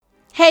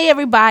Hey,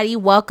 everybody,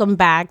 welcome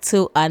back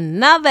to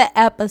another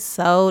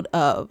episode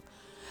of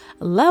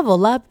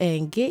Level Up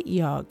and Get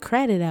Your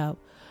Credit Up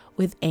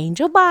with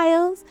Angel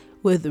Bios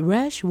with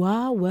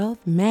Reshwa Wealth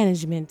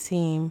Management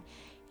Team.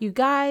 You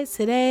guys,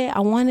 today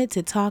I wanted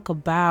to talk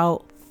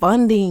about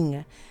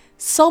funding.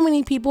 So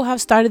many people have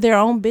started their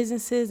own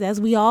businesses, as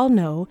we all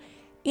know,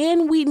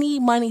 and we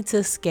need money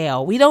to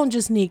scale. We don't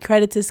just need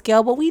credit to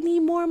scale, but we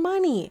need more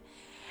money.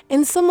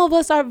 And some of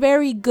us are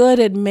very good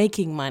at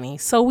making money.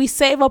 So we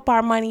save up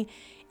our money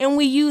and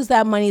we use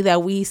that money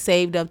that we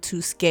saved up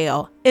to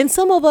scale. And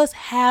some of us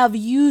have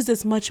used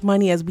as much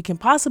money as we can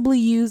possibly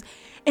use.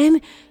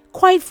 And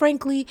quite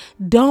frankly,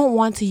 don't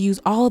want to use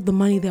all of the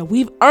money that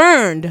we've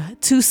earned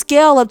to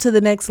scale up to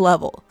the next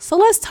level. So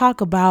let's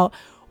talk about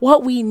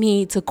what we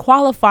need to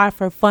qualify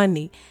for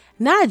funding.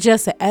 Not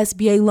just an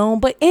SBA loan,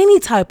 but any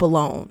type of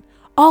loan.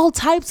 All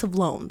types of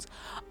loans.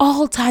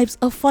 All types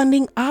of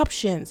funding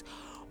options.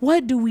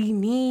 What do we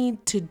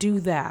need to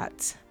do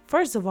that?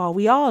 First of all,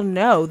 we all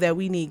know that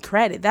we need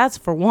credit. That's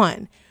for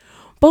one.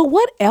 But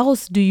what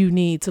else do you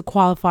need to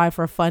qualify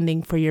for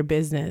funding for your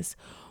business?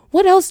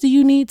 What else do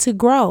you need to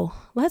grow?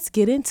 Let's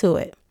get into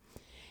it.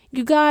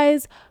 You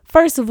guys,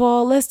 first of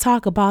all, let's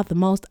talk about the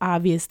most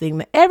obvious thing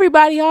that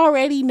everybody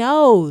already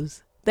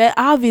knows. That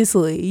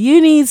obviously you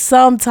need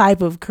some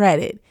type of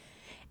credit.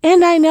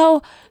 And I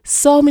know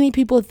so many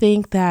people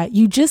think that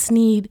you just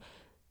need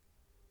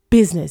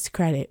business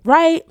credit,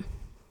 right?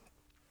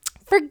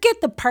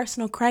 Forget the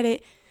personal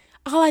credit.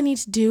 All I need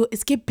to do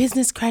is get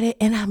business credit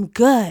and I'm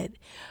good.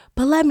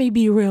 But let me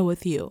be real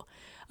with you,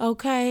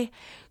 okay?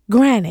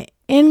 Granted,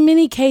 in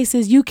many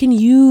cases, you can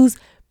use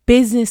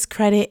business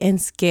credit and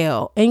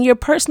scale. And your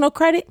personal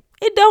credit,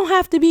 it don't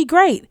have to be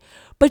great.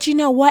 But you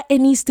know what? It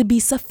needs to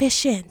be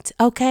sufficient,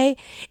 okay?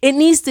 It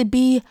needs to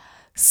be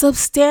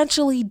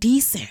substantially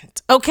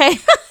decent, okay?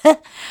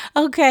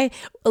 Okay,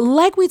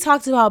 like we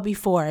talked about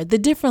before, the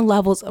different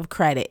levels of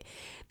credit.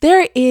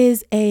 There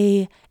is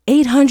a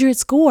 800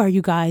 score,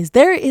 you guys.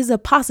 There is a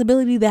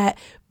possibility that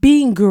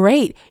being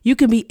great, you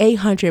can be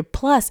 800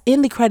 plus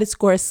in the credit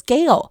score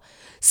scale.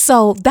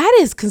 So that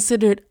is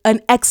considered an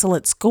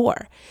excellent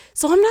score.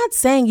 So I'm not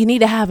saying you need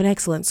to have an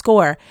excellent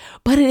score,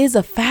 but it is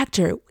a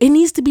factor. It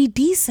needs to be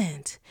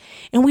decent.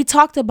 And we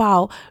talked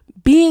about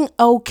being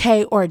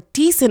okay or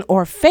decent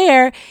or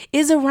fair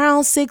is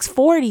around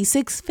 640,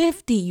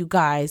 650, you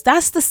guys.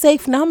 That's the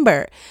safe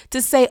number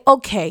to say,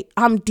 okay,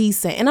 I'm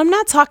decent. And I'm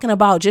not talking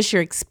about just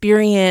your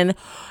Experian.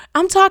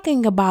 I'm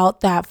talking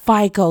about that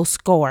FICO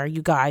score,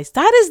 you guys.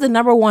 That is the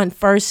number one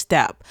first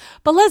step.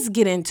 But let's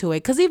get into it,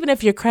 because even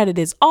if your credit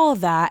is all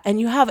that and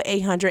you have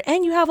 800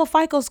 and you have a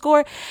FICO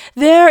score,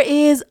 there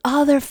is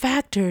other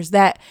factors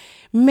that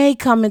may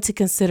come into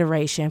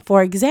consideration.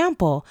 For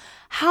example,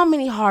 how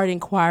many hard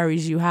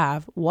inquiries you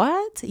have.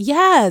 What?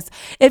 Yes.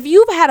 If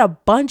you've had a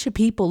bunch of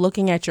people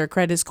looking at your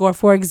credit score,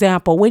 for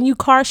example, when you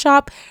car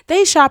shop,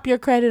 they shop your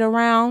credit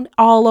around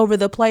all over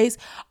the place.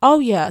 Oh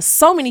yeah.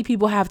 So many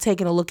people have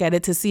taken a look at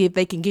it to see if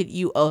they can get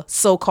you a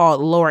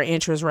so-called lower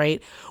interest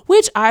rate,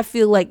 which I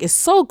feel like is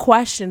so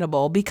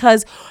questionable,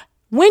 because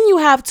when you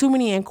have too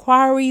many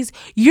inquiries,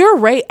 your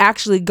rate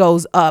actually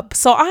goes up.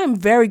 So I am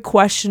very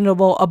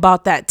questionable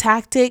about that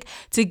tactic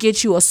to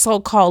get you a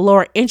so-called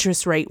lower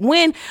interest rate.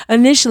 When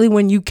initially,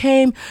 when you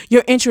came,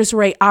 your interest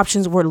rate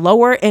options were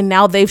lower and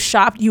now they've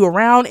shopped you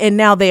around and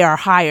now they are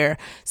higher.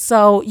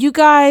 So you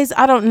guys,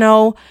 I don't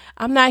know.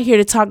 I'm not here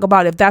to talk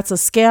about if that's a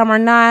scam or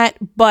not,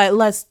 but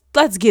let's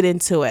get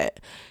into it.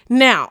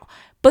 Now,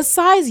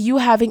 besides you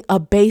having a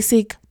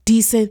basic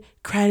decent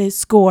credit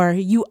score,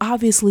 you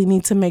obviously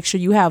need to make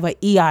sure you have an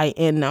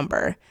EIN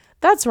number.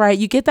 That's right.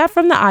 You get that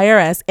from the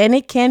IRS and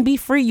it can be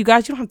free. You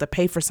guys, you don't have to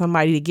pay for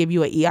somebody to give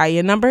you an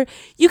EIN number.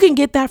 You can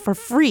get that for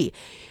free.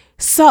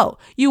 So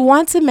you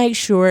want to make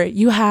sure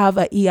you have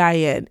an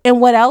EIN.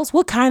 And what else?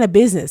 What kind of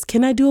business?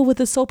 Can I do it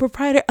with a sole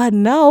proprietor?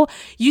 No,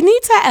 you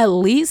need to at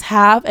least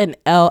have an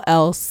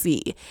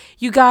LLC.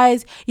 You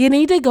guys, you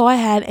need to go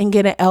ahead and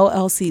get an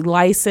LLC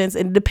license.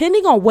 And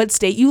depending on what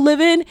state you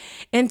live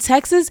in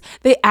Texas,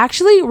 they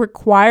actually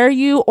require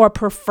you or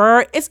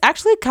prefer, it's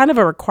actually kind of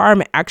a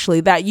requirement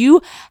actually, that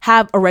you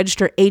have a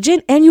registered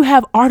agent and you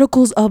have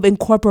articles of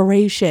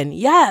incorporation.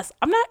 Yes,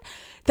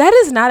 that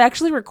is not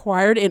actually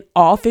required in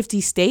all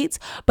 50 states,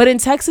 but in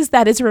Texas,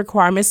 that is a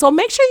requirement. So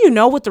make sure you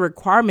know what the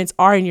requirements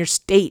are in your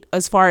state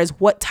as far as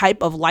what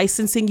type of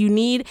licensing you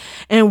need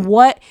and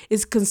what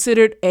is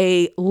considered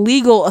a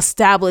legal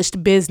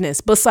established business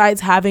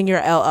besides having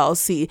your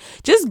LLC.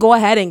 Just go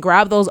ahead and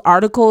grab those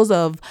articles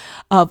of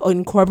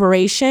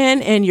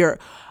incorporation and your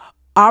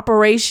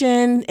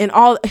operation and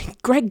all.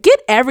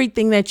 Get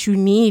everything that you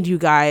need, you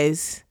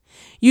guys.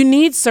 You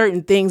need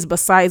certain things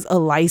besides a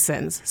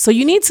license. So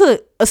you need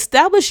to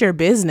establish your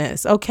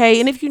business, okay?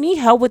 And if you need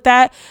help with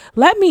that,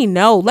 let me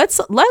know. Let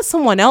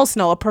someone else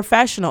know, a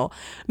professional.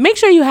 Make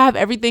sure you have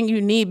everything you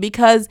need,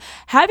 because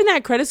having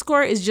that credit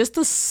score is just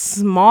a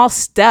small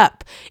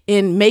step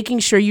in making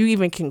sure you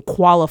even can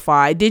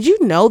qualify. Did you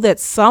know that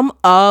some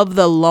of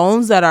the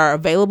loans that are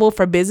available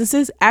for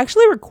businesses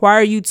actually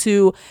require you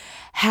to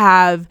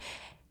have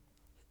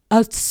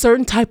a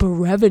certain type of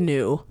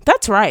revenue.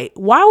 That's right.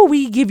 Why would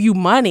we give you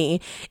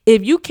money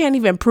if you can't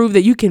even prove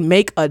that you can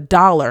make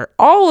 $1?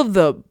 All of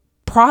the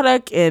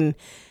product and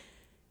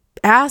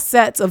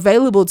assets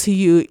available to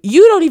you,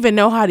 you don't even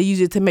know how to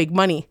use it to make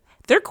money.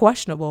 They're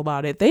questionable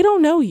about it. They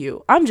don't know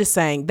you. I'm just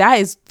saying that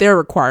is their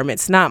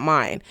requirements, not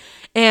mine.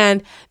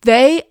 And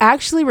they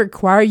actually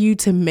require you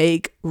to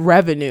make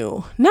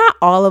revenue. Not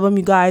all of them,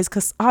 you guys,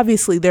 because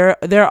obviously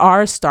there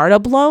are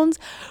startup loans,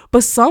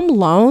 but some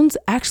loans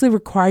actually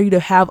require you to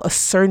have a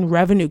certain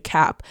revenue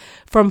cap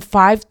from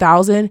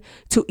 $5,000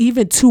 to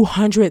even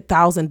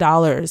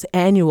 $200,000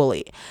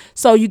 annually.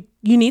 So you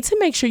need to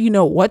make sure you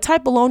know what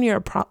type of loan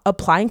you're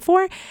applying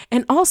for.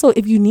 And also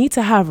if you need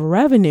to have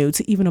revenue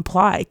to even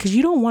apply, because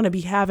you don't want to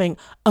be having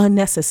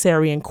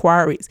unnecessary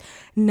inquiries,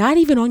 not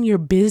even on your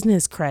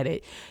business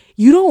credit.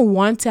 You don't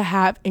want to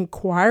have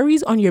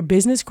inquiries on your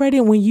business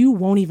credit when you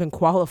won't even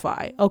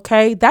qualify.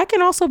 Okay. That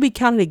can also be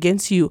counted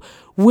against you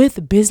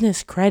with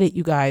business credit,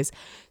 you guys.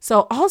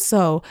 So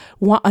also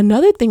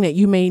another thing that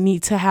you may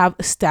need to have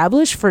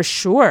established for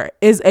sure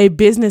is a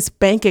business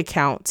bank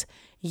account.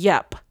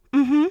 Yep.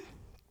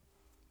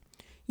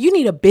 You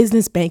need a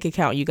business bank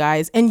account, you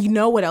guys. And you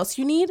know what else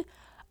you need?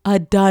 A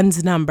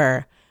DUNS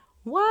number.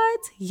 What?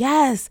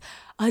 Yes.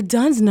 A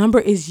DUNS number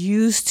is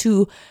used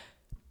to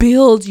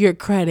build your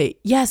credit.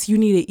 Yes, you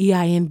need an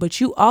EIN,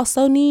 but you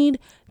also need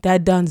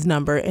that DUNS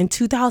number. In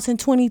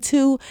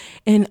 2022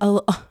 and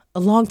a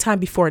long time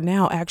before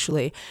now,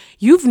 actually,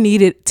 you've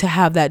needed to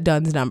have that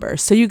DUNS number.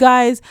 So you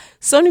guys,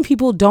 so many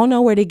people don't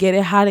know where to get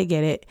it, how to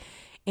get it.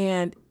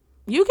 And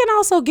you can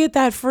also get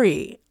that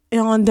free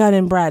on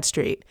Dun &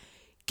 Bradstreet.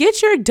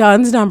 Get your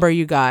DUNS number,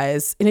 you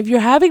guys. And if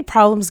you're having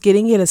problems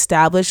getting it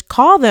established,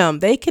 call them.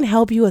 They can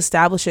help you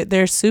establish it.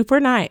 They're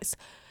super nice.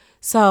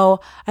 So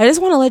I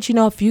just want to let you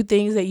know a few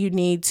things that you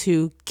need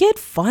to get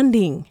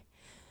funding.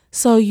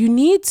 So you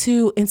need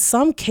to, in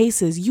some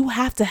cases, you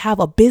have to have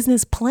a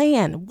business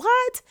plan.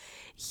 What?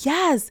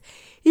 Yes.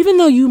 Even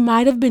though you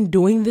might have been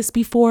doing this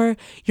before,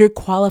 you're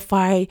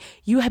qualified.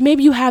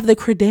 Maybe you have the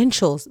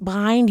credentials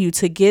behind you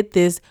to get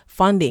this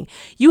funding.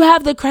 You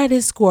have the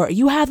credit score.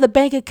 You have the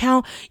bank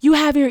account. You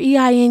have your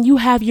EIN. You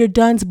have your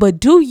DUNS. But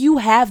do you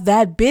have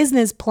that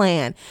business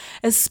plan?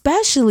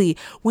 Especially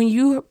when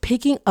you're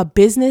picking a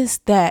business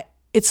that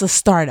it's a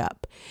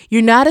startup.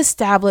 You're not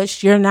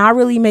established. You're not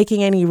really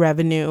making any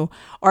revenue,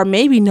 or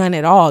maybe none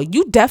at all.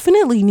 You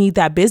definitely need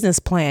that business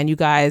plan, you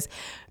guys.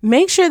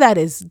 Make sure that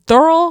is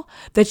thorough,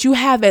 that you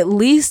have at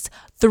least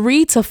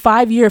 3 to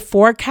 5 year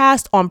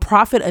forecast on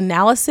profit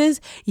analysis.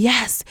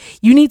 Yes,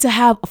 you need to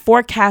have a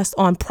forecast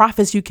on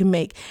profits you can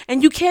make,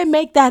 and you can't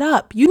make that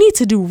up. You need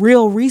to do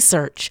real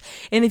research.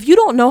 And if you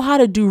don't know how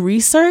to do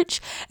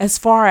research as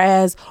far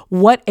as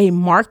what a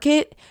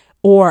market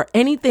or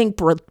anything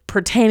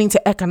pertaining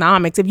to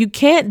economics, if you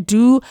can't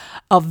do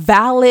a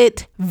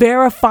valid,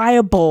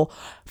 verifiable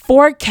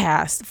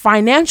forecast,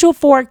 financial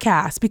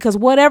forecast, because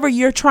whatever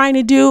you're trying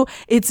to do,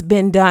 it's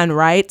been done,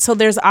 right? So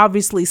there's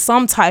obviously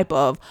some type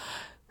of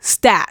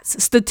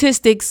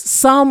statistics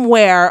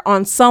somewhere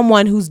on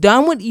someone who's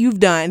done what you've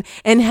done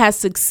and has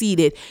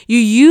succeeded. You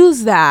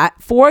use that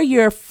for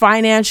your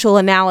financial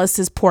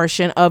analysis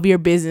portion of your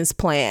business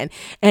plan,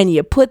 and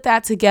you put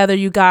that together,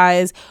 you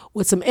guys,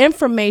 with some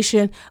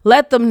information.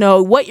 Let them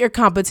know what your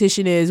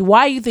competition is,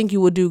 why you think you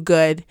will do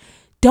good.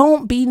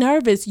 Don't be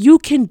nervous. You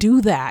can do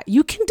that.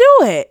 You can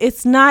do it.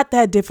 It's not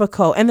that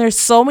difficult. And there's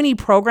so many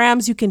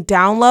programs you can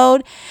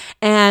download,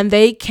 and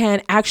they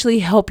can actually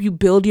help you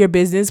build your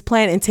business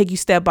plan and take you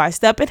step by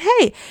step. And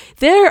hey,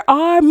 there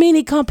are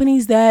many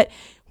companies that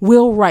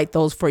will write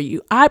those for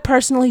you. I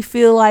personally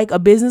feel like a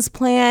business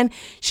plan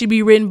should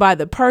be written by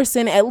the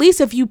person. At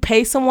least if you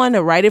pay someone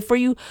to write it for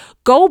you,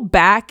 go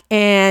back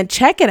and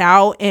check it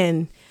out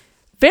and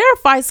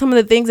verify some of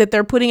the things that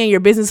they're putting in your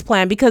business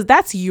plan, because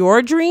that's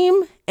your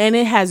dream and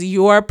it has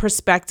your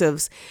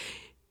perspectives.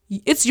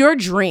 It's your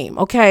dream,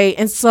 okay?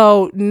 And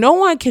so no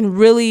one can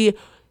really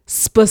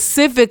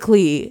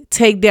specifically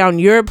take down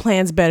your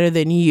plans better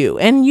than you.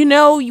 And you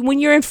know, when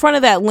you're in front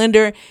of that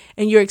lender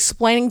and you're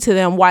explaining to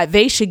them why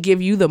they should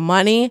give you the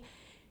money,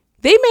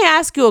 they may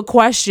ask you a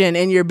question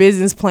in your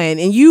business plan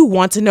and you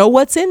want to know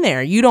what's in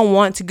there. You don't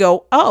want to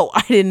go, oh,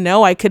 I didn't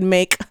know I could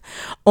make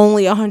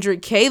only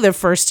 $100K the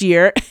first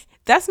year.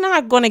 That's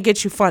not going to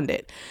get you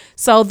funded.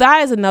 So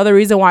that is another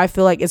reason why I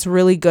feel like it's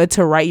really good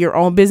to write your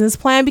own business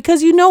plan,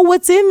 because you know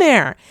what's in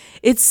there.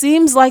 It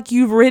seems like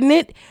you've written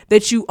it,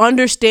 that you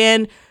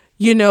understand,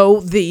 you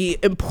know, the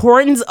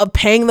importance of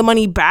paying the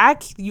money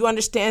back. You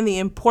understand the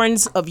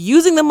importance of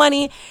using the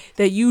money,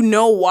 that you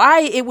know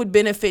why it would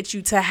benefit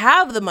you to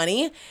have the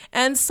money.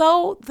 And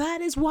so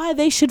that is why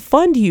they should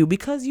fund you,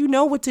 because you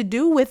know what to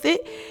do with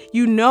it.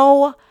 You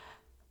know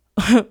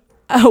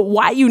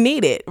why you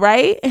need it,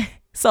 right?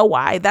 So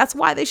why? That's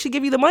why they should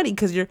give you the money,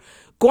 because you're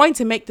going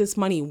to make this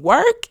money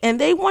work and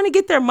they want to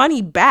get their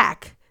money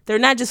back. They're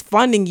not just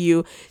funding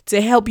you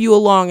to help you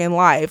along in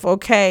life,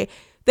 okay?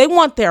 They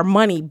want their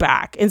money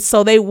back. And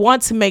so they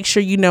want to make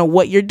sure you know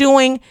what you're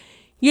doing,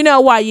 you know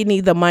why you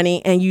need the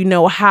money, and you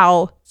know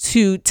how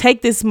to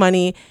take this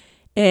money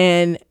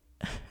and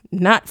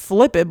not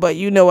flip it, but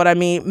you know what I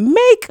mean,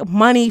 make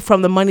money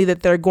from the money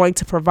that they're going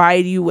to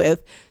provide you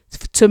with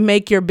to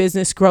make your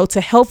business grow,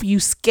 to help you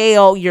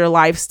scale your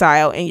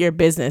lifestyle and your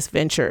business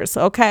ventures.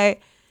 Okay.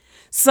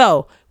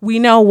 So we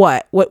know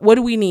what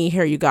do we need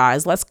here, you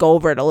guys? Let's go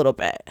over it a little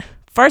bit.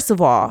 First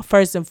of all,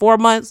 first and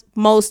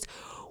foremost,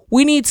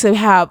 we need to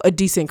have a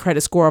decent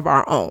credit score of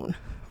our own,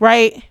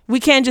 right? We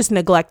can't just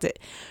neglect it,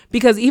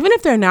 because even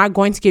if they're not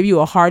going to give you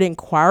a hard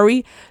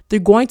inquiry, they're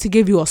going to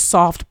give you a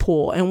soft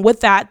pull. And what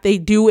that they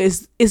do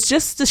is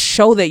just to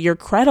show that you're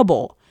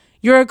credible.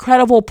 You're a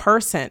credible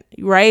person,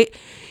 right?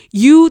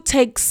 You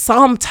take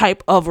some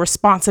type of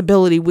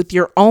responsibility with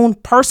your own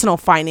personal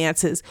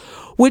finances,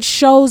 which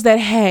shows that,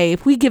 hey,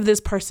 if we give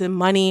this person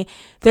money,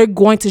 they're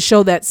going to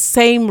show that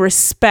same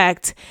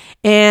respect,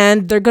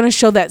 and they're going to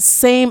show that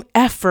same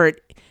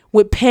effort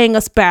with paying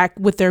us back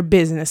with their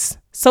business.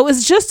 So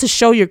it's just to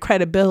show your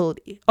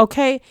credibility,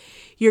 okay?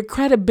 Your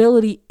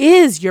credibility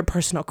is your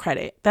personal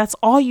credit. That's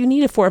all you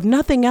need it for, if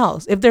nothing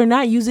else. If they're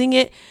not using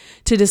it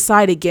to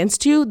decide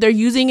against you, they're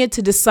using it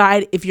to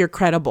decide if you're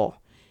credible.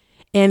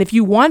 And if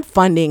you want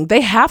funding,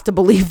 they have to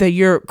believe that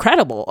you're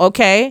credible,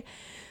 okay?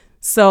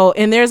 So,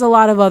 and there's a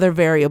lot of other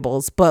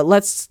variables, but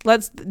let's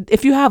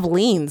if you have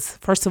liens,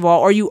 first of all,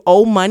 or you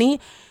owe money,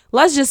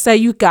 let's just say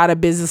you got a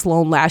business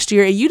loan last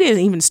year and you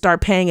didn't even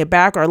start paying it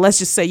back, or let's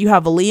just say you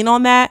have a lien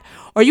on that,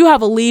 or you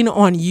have a lien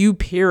on you,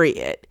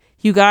 period.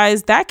 You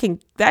guys, that's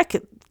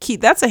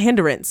a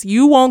hindrance.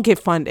 You won't get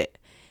funded.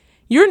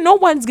 No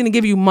one's going to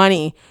give you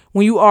money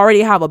when you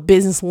already have a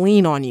business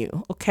lien on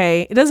you,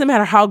 okay? It doesn't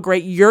matter how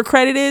great your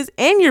credit is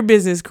and your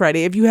business credit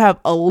if you have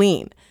a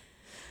lien.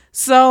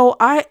 So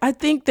I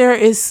think there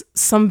is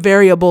some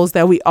variables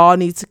that we all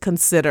need to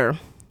consider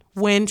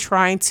when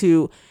trying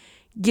to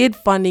get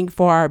funding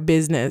for our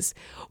business.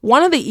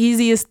 One of the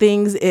easiest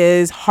things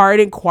is hard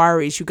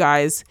inquiries, you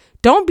guys.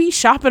 Don't be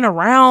shopping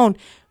around,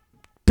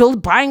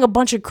 buying a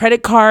bunch of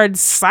credit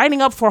cards,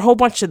 signing up for a whole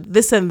bunch of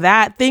this and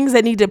that, things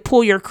that need to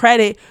pull your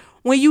credit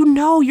when you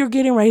know you're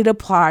getting ready to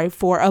apply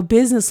for a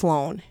business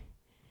loan.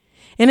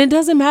 And it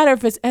doesn't matter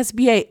if it's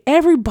SBA,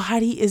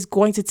 everybody is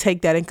going to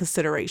take that in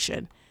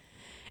consideration.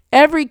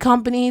 Every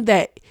company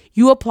that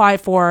you apply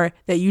for,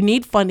 that you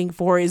need funding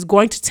for, is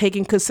going to take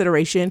in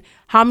consideration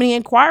how many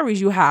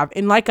inquiries you have.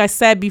 And like I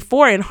said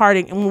before and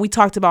when we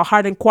talked about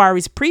hard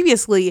inquiries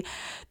previously,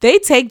 they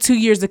take 2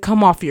 years to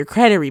come off your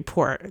credit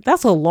report.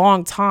 That's a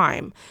long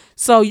time.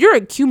 So you're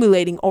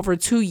accumulating over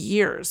 2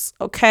 years,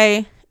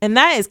 okay? And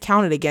that is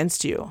counted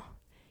against you.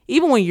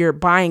 Even when you're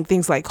buying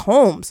things like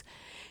homes,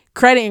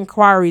 credit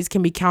inquiries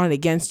can be counted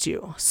against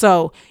you.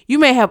 So you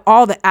may have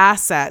all the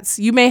assets,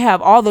 you may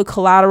have all the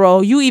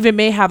collateral, you even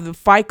may have the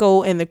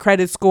FICO and the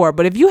credit score.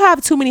 But if you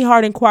have too many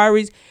hard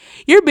inquiries,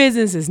 your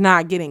business is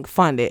not getting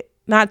funded.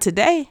 Not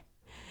today.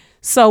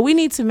 So we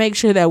need to make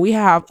sure that we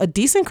have a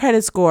decent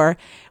credit score.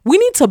 We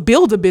need to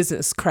build a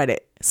business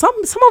credit. Some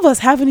of us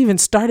haven't even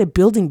started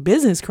building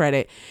business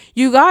credit.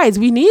 You guys,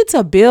 we need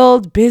to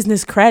build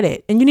business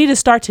credit, and you need to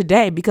start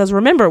today, because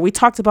remember, we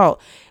talked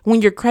about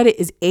when your credit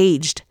is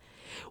aged,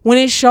 when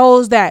it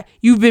shows that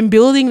you've been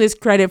building this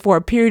credit for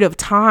a period of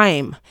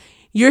time,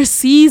 you're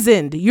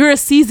seasoned. You're a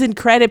seasoned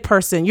credit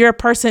person. You're a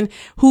person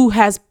who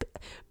has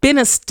been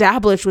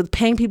established with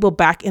paying people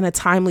back in a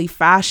timely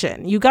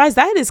fashion. You guys,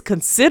 that is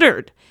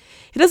considered.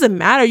 It doesn't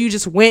matter. You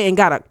just went and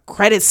got a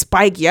credit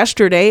spike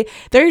yesterday.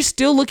 They're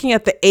still looking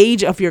at the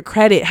age of your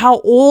credit.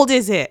 How old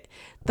is it?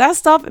 That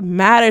stuff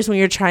matters when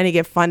you're trying to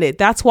get funded.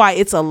 That's why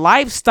it's a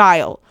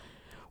lifestyle.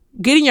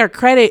 Getting your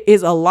credit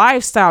is a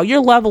lifestyle.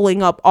 You're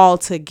leveling up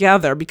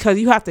altogether, because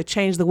you have to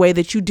change the way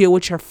that you deal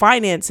with your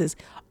finances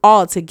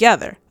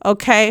altogether.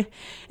 Okay.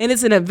 And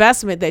it's an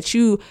investment that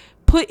you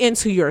put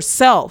into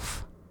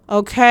yourself.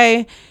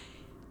 Okay.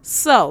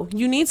 So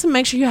you need to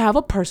make sure you have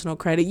a personal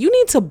credit. You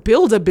need to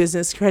build a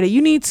business credit.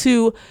 You need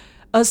to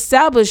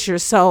establish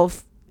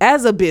yourself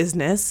as a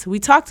business. We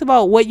talked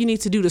about what you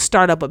need to do to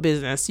start up a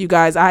business. You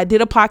guys, I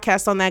did a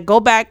podcast on that. Go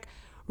back,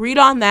 read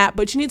on that.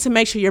 But you need to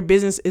make sure your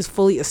business is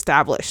fully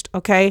established.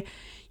 Okay.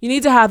 You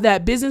need to have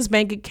that business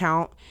bank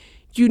account.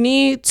 You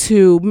need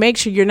to make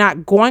sure you're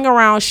not going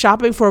around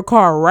shopping for a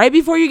car right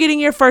before you're getting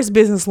your first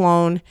business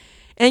loan.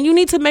 And you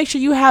need to make sure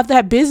you have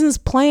that business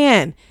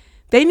plan.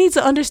 They need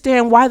to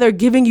understand why they're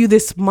giving you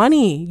this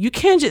money. You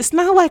can't it's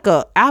not like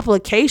a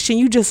application.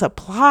 You just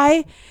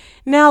apply.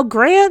 Now,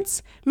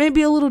 grants may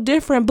be a little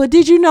different, but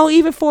did you know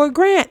even for a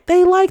grant,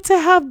 they like to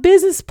have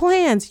business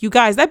plans? You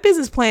guys, that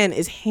business plan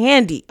is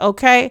handy,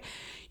 okay?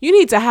 You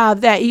need to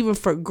have that even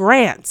for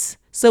grants.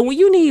 So when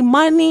you need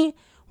money,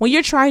 when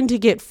you're trying to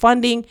get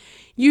funding,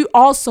 you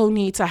also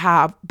need to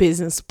have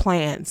business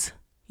plans.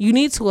 You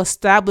need to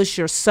establish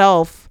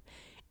yourself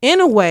in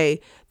a way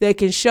that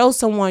can show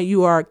someone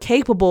you are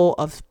capable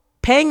of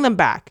paying them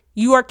back.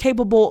 You are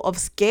capable of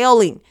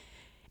scaling.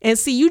 And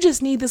see, you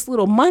just need this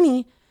little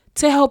money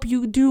to help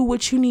you do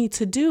what you need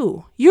to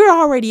do. You're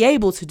already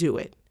able to do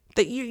it.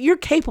 That you're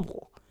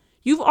capable.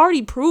 You've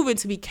already proven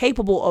to be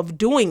capable of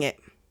doing it.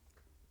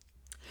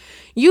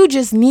 You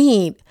just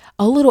need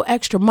a little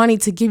extra money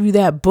to give you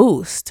that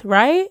boost,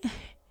 right?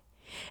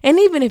 And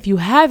even if you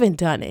haven't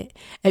done it,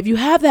 if you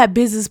have that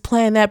business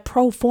plan, that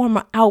pro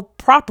forma out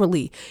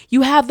properly,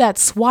 you have that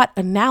SWOT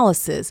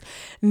analysis,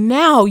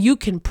 now you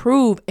can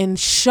prove and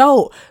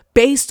show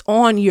based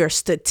on your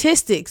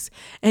statistics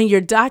and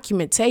your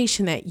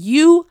documentation that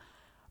you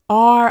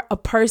are a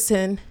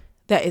person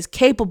that is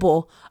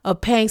capable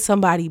of paying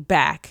somebody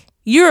back.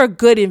 You're a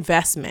good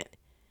investment.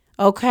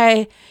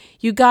 Okay,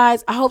 you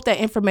guys, I hope that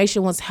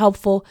information was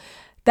helpful.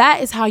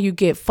 That is how you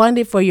get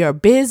funded for your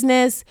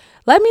business.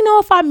 Let me know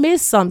if I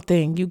missed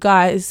something, you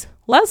guys.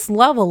 Let's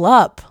level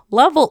up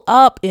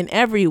in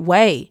every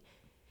way.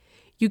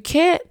 You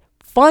can't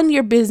fund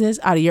your business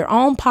out of your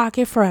own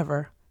pocket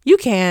forever. You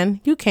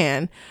can.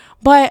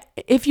 But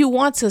if you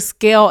want to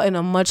scale in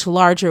a much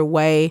larger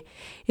way,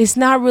 it's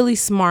not really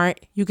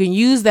smart. You can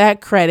use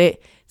that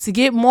credit to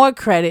get more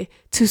credit,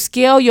 to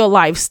scale your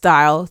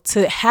lifestyle,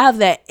 to have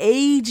that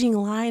aging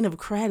line of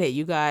credit,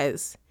 you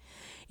guys.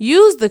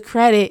 Use the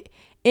credit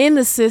in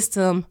the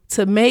system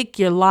to make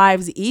your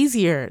lives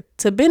easier,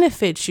 to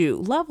benefit you.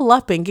 Level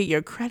up and get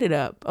your credit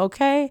up,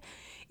 okay?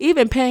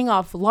 Even paying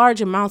off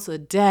large amounts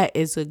of debt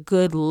is a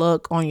good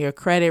look on your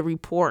credit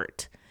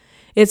report.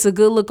 It's a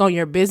good look on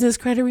your business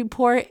credit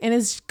report, and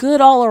it's good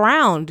all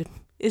around.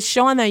 It's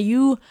showing that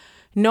you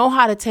know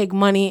how to take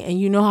money and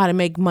you know how to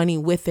make money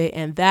with it,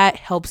 and that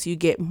helps you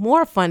get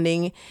more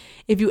funding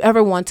if you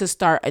ever want to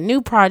start a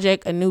new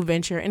project, a new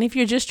venture. And if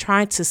you're just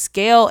trying to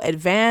scale,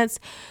 advance,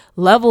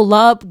 level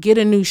up, get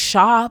a new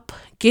shop,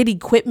 get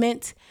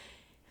equipment,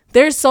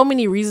 there's so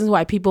many reasons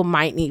why people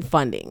might need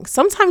funding.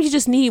 Sometimes you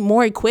just need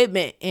more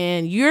equipment,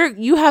 and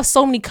you have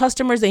so many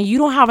customers and you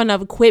don't have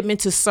enough equipment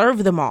to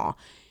serve them all.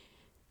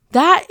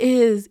 That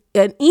is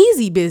an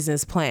easy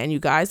business plan, you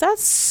guys.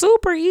 That's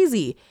super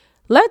easy.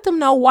 Let them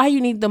know why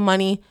you need the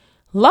money.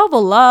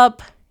 Level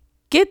up.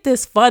 Get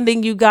this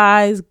funding, you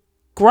guys.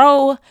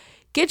 Grow.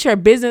 Get your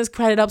business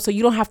credit up so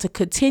you don't have to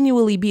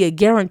continually be a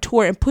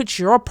guarantor and put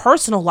your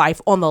personal life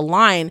on the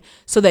line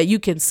so that you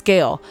can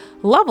scale.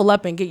 Level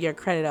up and get your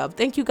credit up.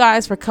 Thank you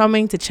guys for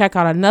coming to check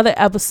out another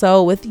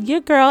episode with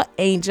your girl,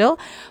 Angel.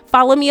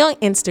 Follow me on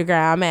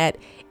Instagram at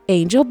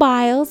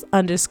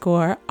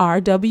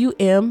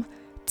angelbiles_RWM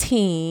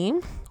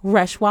team,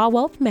 Reshwa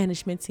Wealth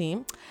Management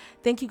Team.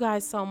 Thank you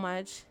guys so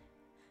much.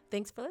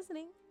 Thanks for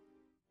listening.